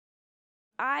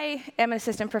I am an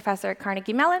assistant professor at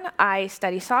Carnegie Mellon. I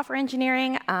study software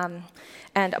engineering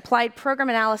and applied program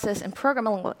analysis and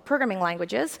programming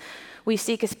languages. We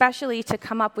seek especially to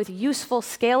come up with useful,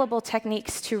 scalable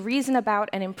techniques to reason about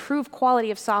and improve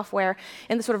quality of software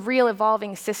in the sort of real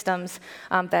evolving systems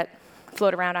that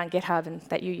float around on GitHub and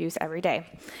that you use every day.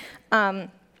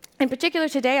 In particular,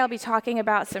 today I'll be talking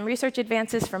about some research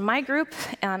advances from my group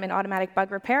in automatic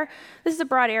bug repair. This is a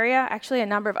broad area. Actually, a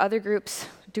number of other groups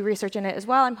do research in it as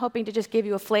well. I'm hoping to just give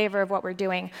you a flavor of what we're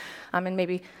doing and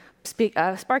maybe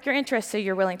spark your interest so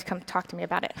you're willing to come talk to me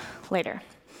about it later.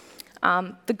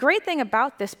 The great thing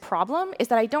about this problem is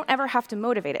that I don't ever have to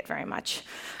motivate it very much.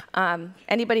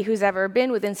 Anybody who's ever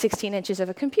been within 16 inches of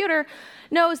a computer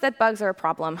knows that bugs are a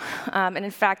problem. And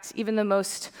in fact, even the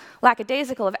most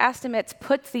lackadaisical of estimates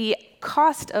put the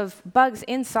cost of bugs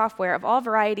in software of all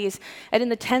varieties at in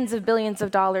the tens of billions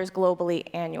of dollars globally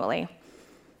annually,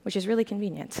 which is really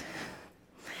convenient.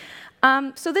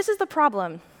 So this is the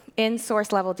problem in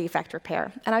source-level defect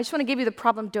repair. And I just want to give you the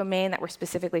problem domain that we're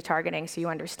specifically targeting so you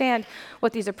understand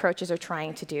what these approaches are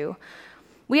trying to do.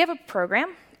 We have a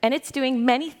program, and it's doing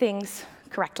many things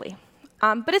correctly.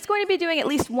 But it's going to be doing at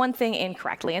least one thing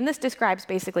incorrectly, and this describes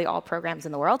basically all programs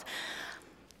in the world.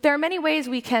 There are many ways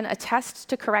we can attest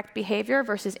to correct behavior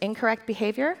versus incorrect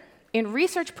behavior. In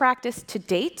research practice to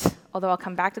date, although I'll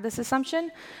come back to this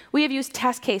assumption, we have used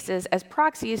test cases as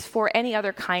proxies for any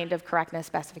other kind of correctness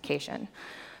specification.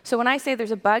 So when I say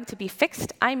there's a bug to be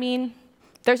fixed, I mean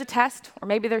there's a test, or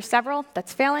maybe there's several,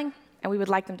 that's failing, and we would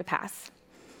like them to pass.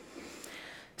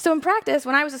 So in practice,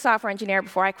 when I was a software engineer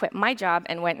before I quit my job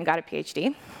and went and got a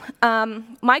PhD,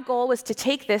 my goal was to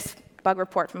take this bug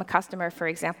report from a customer, for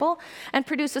example, and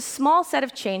produce a small set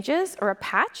of changes, or a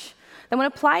patch, that when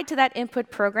applied to that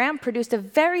input program, produced a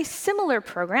very similar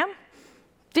program,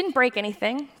 didn't break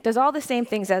anything, does all the same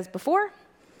things as before,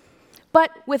 but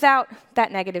without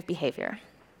that negative behavior.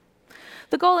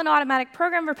 The goal in automatic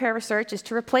program repair research is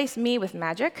to replace me with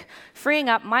magic, freeing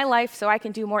up my life so I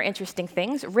can do more interesting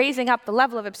things, raising up the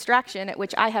level of abstraction at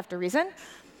which I have to reason,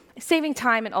 saving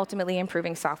time and ultimately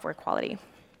improving software quality.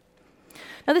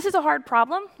 Now, this is a hard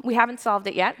problem. We haven't solved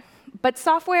it yet. But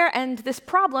software and this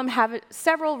problem have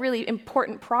several really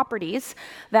important properties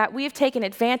that we have taken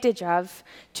advantage of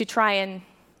to try and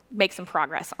make some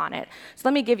progress on it. So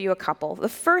let me give you a couple. The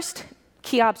first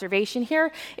key observation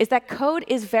here is that code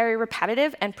is very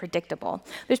repetitive and predictable.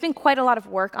 There's been quite a lot of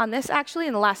work on this, actually,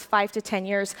 in the last 5 to 10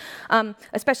 years,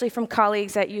 especially from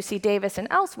colleagues at UC Davis and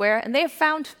elsewhere. And they have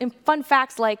found fun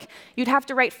facts like you'd have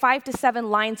to write 5 to 7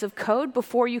 lines of code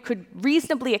before you could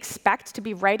reasonably expect to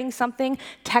be writing something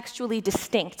textually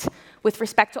distinct with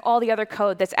respect to all the other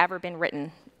code that's ever been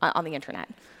written on the internet.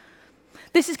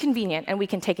 This is convenient, and we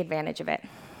can take advantage of it.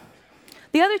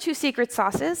 The other two secret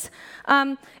sauces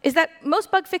is that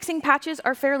most bug-fixing patches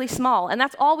are fairly small, and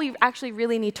that's all we actually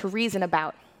really need to reason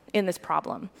about in this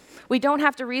problem. We don't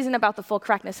have to reason about the full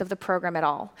correctness of the program at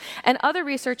all. And other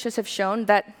researchers have shown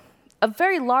that a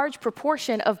very large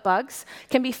proportion of bugs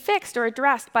can be fixed or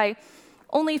addressed by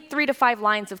only 3 to 5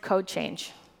 lines of code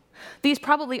change. These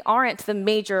probably aren't the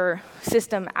major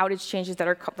system outage changes that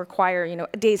require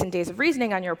days and days of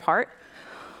reasoning on your part.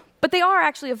 But they are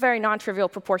actually a very non-trivial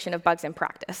proportion of bugs in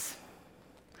practice.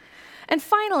 And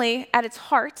finally, at its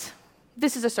heart,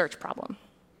 this is a search problem.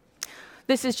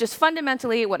 This is just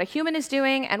fundamentally what a human is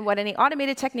doing, and what any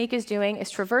automated technique is doing is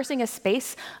traversing a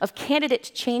space of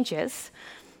candidate changes,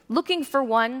 looking for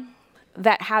one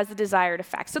that has the desired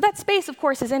effect. So that space, of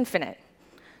course, is infinite.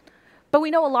 But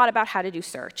we know a lot about how to do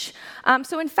search.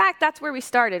 So in fact, that's where we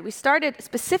started. We started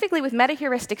specifically with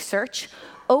metaheuristic search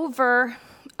over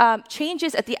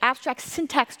changes at the abstract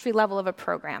syntax tree level of a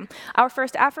program. Our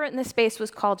first effort in this space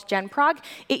was called GenProg.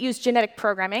 It used genetic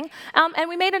programming. And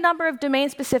we made a number of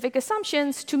domain-specific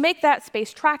assumptions to make that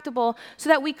space tractable so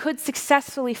that we could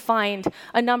successfully find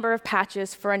a number of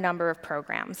patches for a number of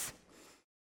programs.